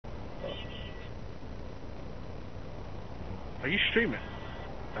Are you streaming?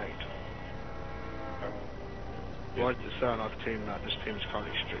 Right. Why does it say on our team that this team is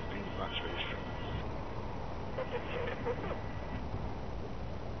currently being matched for streaming?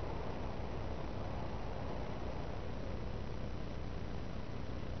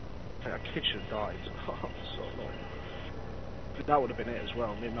 That kid should have died. So long. That would have been it as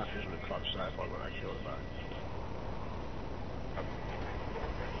well. Me and Matthews would have clutched that if I would have killed him back.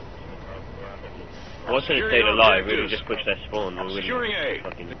 I was going to stay alive, we would have just pushed their spawn. Securing A.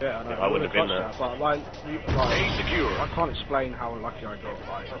 Fucking, yeah, I know. I wouldn't have been there. That, but like, A secure. I can't explain how lucky I got.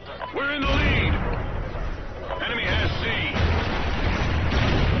 Like, we're in the lead. Enemy has C.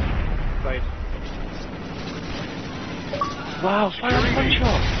 played. Wow, fire on one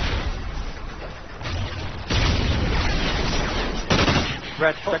shot.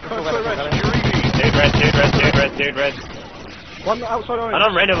 Red, second floor red. Dude, red. One outside orange. And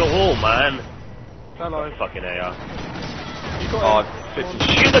I'm red over all, man. Hello. Fucking AR. Oh, 50.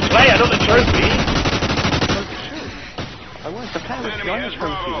 Shoot the player, not the trophy. I want the player with behind the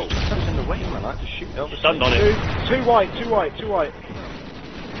trophy. That was in the way, man. I had to shoot it. Stunned on it. Two white.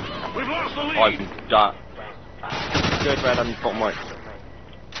 We've lost the lead. I'm done. Good red and bottom white.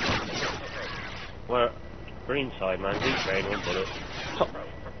 Well, green side, man. Green trade, one bullet. Top.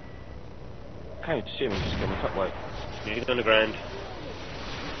 Can't even see him, he's just getting top white. He's on the ground.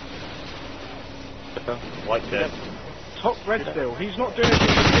 White dead. Top red still. He's not doing anything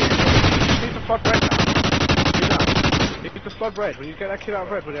for me. You just need to flood red now. Do that. You need to flood red. When you get that kid out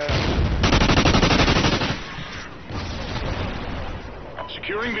of red,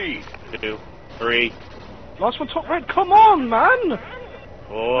 Securing B. 2, 3. last one top red. Come on, man.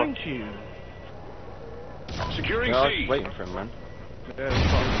 4. Thank you. Securing I was C. waiting for him, man. Yeah, I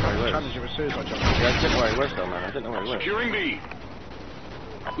challenge him as soon as I jump. Yeah, I didn't know where he was though, man. I didn't know where he was. Securing B.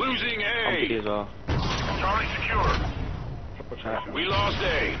 Losing On A. B as well. Charlie secure. We lost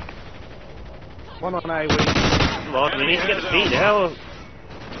A. One on A, Come on, we need to get the B now.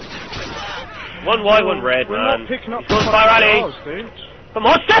 One white, one red, We're man. not picking up He's going fire rally. dude. Come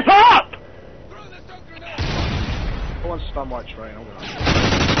on, step up! I want stun white train. I'm gonna.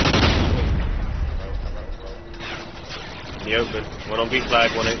 In the open. One on B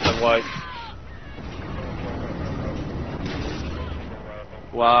flag, one inside white.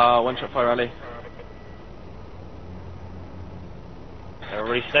 Wow, one shot fire rally.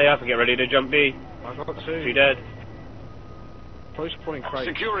 Everybody stay up and get ready to jump B. I got 2. 2 dead. Close point crate.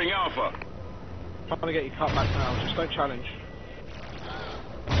 Securing Alpha. Trying to get you cut back now. Just don't challenge.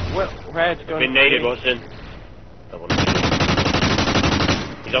 Well, red going. Been naded, Watson.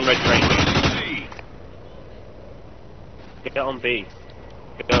 He's on red train. C. Get on B.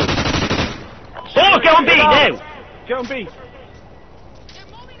 Go. Oh, get on B now! Get on B.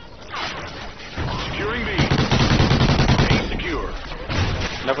 Securing B. A secure.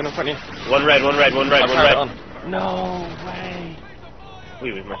 Another one in front of you. One red. No way. We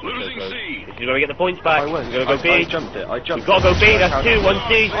must be so Losing close. C. This is where we get the points back. I was. We're gonna go B. I jumped it. We've got to go B, that's 2, 1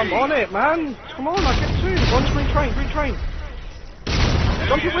 C. I'm on it, man. Come on, I get 2. One's green train.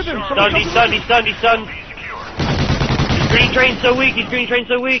 Jump it with him. He's stunned. His green train's so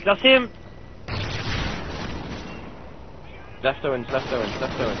weak, that's him. Left Owens.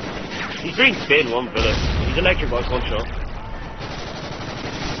 He's green spin, one bullet. He's electric box, one shot.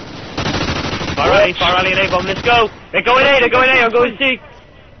 Fire rally and A-bomb, let's go. They're going A, I'm going C.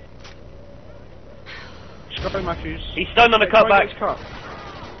 Just go, Matthews. He's stunned on the cutback.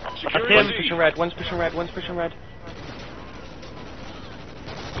 Securing him. C. One's pushing red.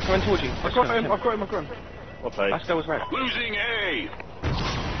 Coming towards you. I've got him. What play? Last was red. Losing A.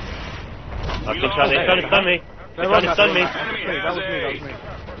 I've been trying to stun me. They're trying to stun me. Enemy That was has me.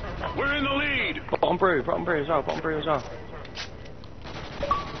 A. We're in the lead. Bottom brew as well. Bottom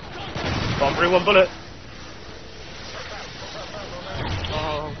through, one bullet.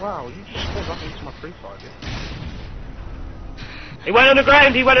 Oh, wow. You just spawned up into my free fire, yeah? He went on the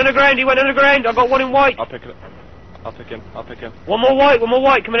ground. I got one in white. I'll pick him. One more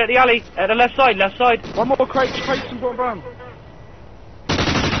white coming at the alley. At the left side. One more crates and bottom brown.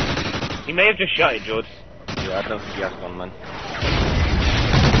 He may have just shot it, George. Yeah, I don't think he has gone, man.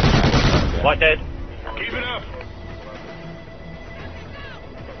 White dead. Keep it up.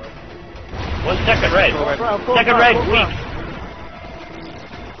 1 second red. Second red, weak.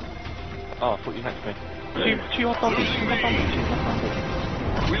 Oh, I thought you next to me. Two hot bombs.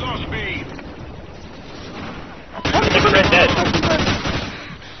 We lost B. Second red dead.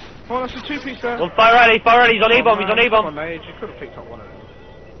 Oh, that's a 2-piece there. One fire rally, he's on A-bomb, Come on, mate. You could have picked up one of them.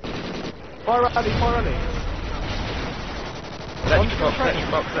 Fire rally. Electric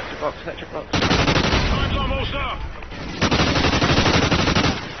box. Time's almost up.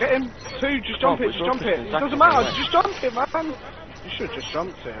 Get him. 2, just jump it, just jump it. It doesn't matter, just jump it, man. You should have just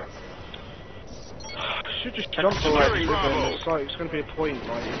jumped it. You should just jump it. It's going to be a point,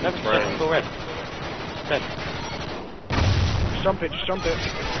 right? Never go red. Dead. Just jump it, just jump it.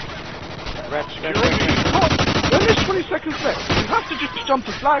 Red. When there's 20 seconds left, you have to just jump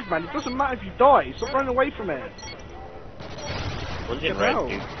the flag, man. It doesn't matter if you die. Stop running away from it. What's it red,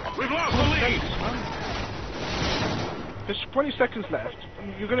 dude? We've lost the lead. There's 20 seconds left.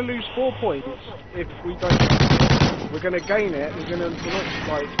 You're going to lose 4 points if we don't. We're going to gain it. We're not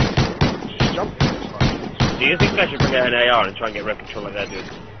like just jump it. Do you think I should bring out an AR and try and get red control like that, dude?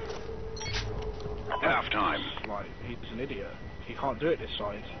 Half time. Like he's an idiot. He can't do it this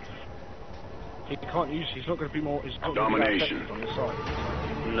side. He can't use. He's not going to be more. He's not going to be that effective on this side.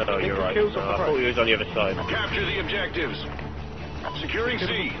 No, you're right. No, I thought he was on the other side. Capture the objectives. Securing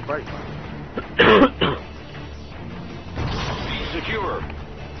C. Break. Secure. Enemy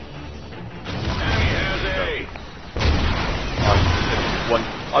has A.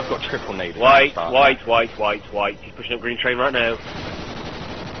 I've got triple nade. White. He's pushing up green train right now.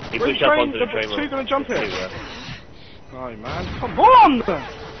 He pushed up onto the train. 2 going to jump it. No, man. Come on!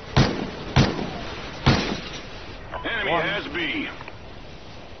 Enemy has B.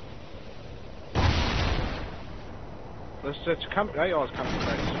 Let's camp. AR's camping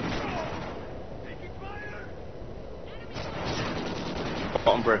base.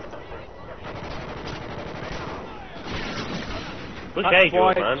 Bottom bro. Push A,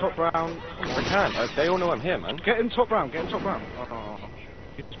 George, man. Top round. I can't. They all know I'm here, man. Get in top round. Get in top round. Oh.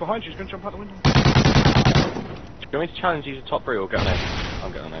 He's behind you. He's going to jump out the window. Do you want me to challenge you to top 3 or get an A?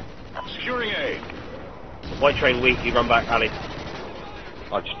 I'm getting an A. Securing A. White train weak. You run back, Ali.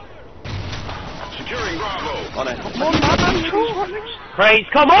 Securing Bravo. On it. Come on, man. Crates,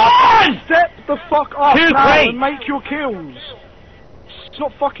 come on! Step the fuck up 2 now crates. and make your kills. It's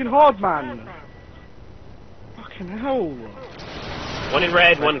not fucking hard, man. Fucking hell. 1 in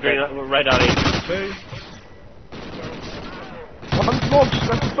red, 1 green, red, Ali. 2. 1 blocks.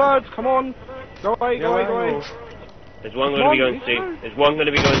 That's the 3rd. Come on. Go away. Go away. There's 1 going to be going C. There's 1 going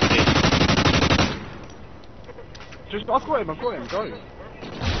to be going C. I've got him. Go.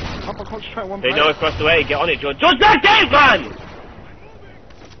 I'll concentrate on one They player. know across the way. Get on it, George. George, that game, man!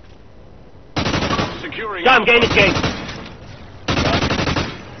 Securing Sam, get in this game.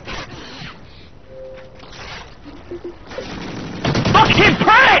 Fucking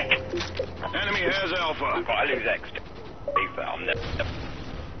prick! Enemy has Alpha. I lose X.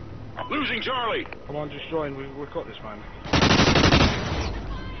 I'm Losing Charlie. Come on, just join. We've got this, man.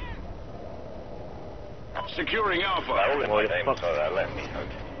 Securing Alpha. all in my name, so that let me know.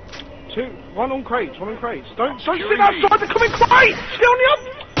 2. 1 on crates. Don't sit outside the coming crates. Stay on the up.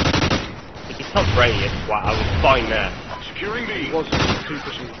 He's top radius. Wow, I was fine there. Securing B. It was 2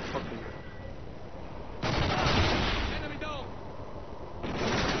 pushing. Fucking.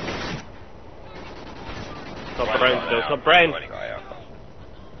 Top brown still. Top brown.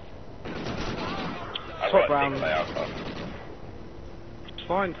 Top round. It's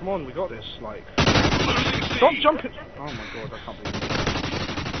fine. Come on, we got this. Like. Stop jumping! Oh my god, I can't believe it.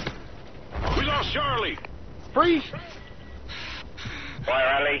 We lost Charlie. Freeze! Fire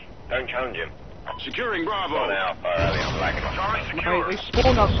alley, don't challenge him. Securing Bravo. Go now, fire alley, I'm lagging. Charlie Hey, secure. they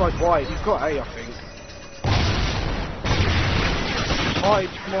spawned outside wide. You've got A, I think. Hide,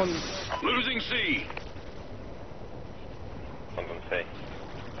 come on. Losing C. I'm on C.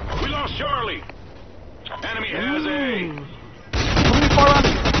 We lost Charlie. Enemy has A. Come on, fire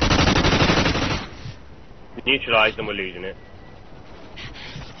alley. Neutralised and we're losing it.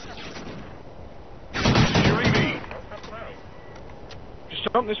 Securing B. Just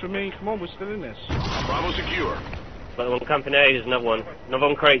jump this with me. Come on, we're still in this. Bravo secure. Another one camping A, there's another one. Another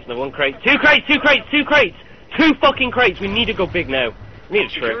one crates, another one crate. 2 crates, 2 crates, 2 crates! 2 fucking crates! We need to go big now. We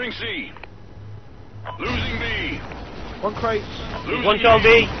need a trip. Securing C. Losing B. 1 crate. Losing One shot on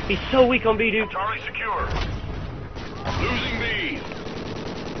B. He's so weak on B, dude. Charlie secure. Losing B.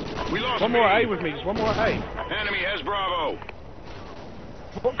 We lost 1 B. more A with me. Just 1 more A. Enemy has Bravo.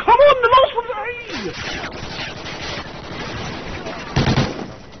 Oh, come on, the last one's A!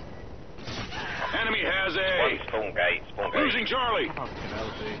 Enemy has One A. spawn gate, Losing Charlie. Fucking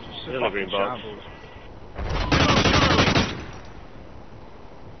hell, dude. Just Still a green box. shambles. We lost Charlie.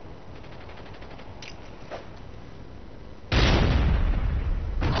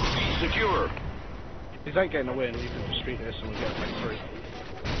 Secure. These ain't getting a win. You can just beat this and we get a play 3.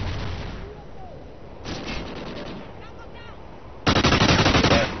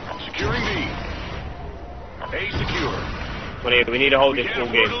 Securing B. A secure. We need to hold this full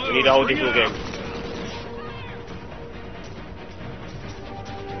game. We need to hold this full game.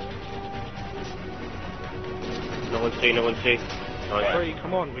 one's C, no one's C. Nice. Three,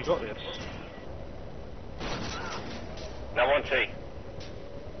 come on, we got this. No one C.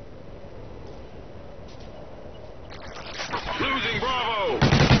 Losing Bravo.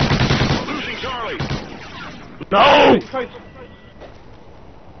 Losing Charlie. No!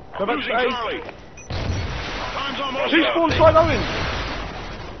 Go back Losing to A. Charlie. Time's almost Two up. spawn side Owen.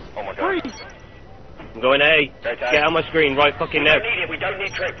 Oh my god. Three. I'm going A. Go to Get A. out of my screen right fucking We now. don't need it, we don't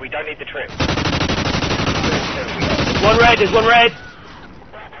need trip, we don't need the trip. One red, there's one red.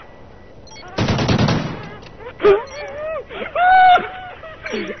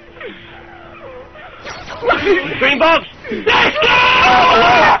 Green box! Let's go!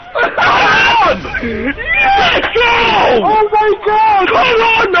 Let's go! Oh my god! Come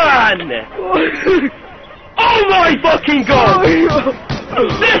on, man! Oh my fucking god!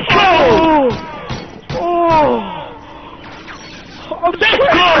 Let's go! Oh! I'm Let's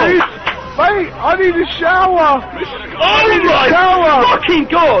sweating, go! dude. Mate, I need a shower! Oh my shower. fucking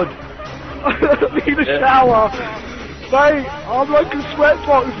god! I need a shower! Mate, I'm like a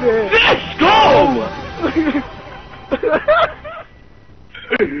sweatbox here! Let's go!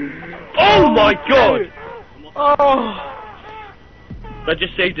 Oh my god! Oh! That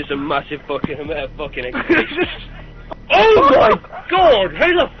just saved us a massive fucking amount of fucking experience. Oh my god! How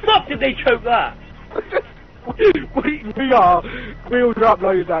the fuck did they choke that? We'll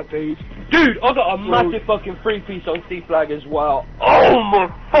upload that, dude. Dude, I got a massive fucking 3-piece on C-Flag as well. Oh my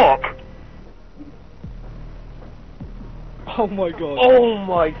fuck! Oh my god. Oh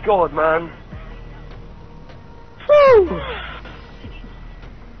my god, man. Whew.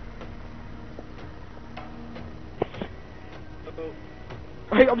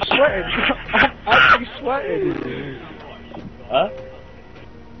 Hey, I'm sweating. I'm actually sweating. Huh?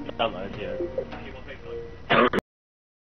 Don't know, yeah.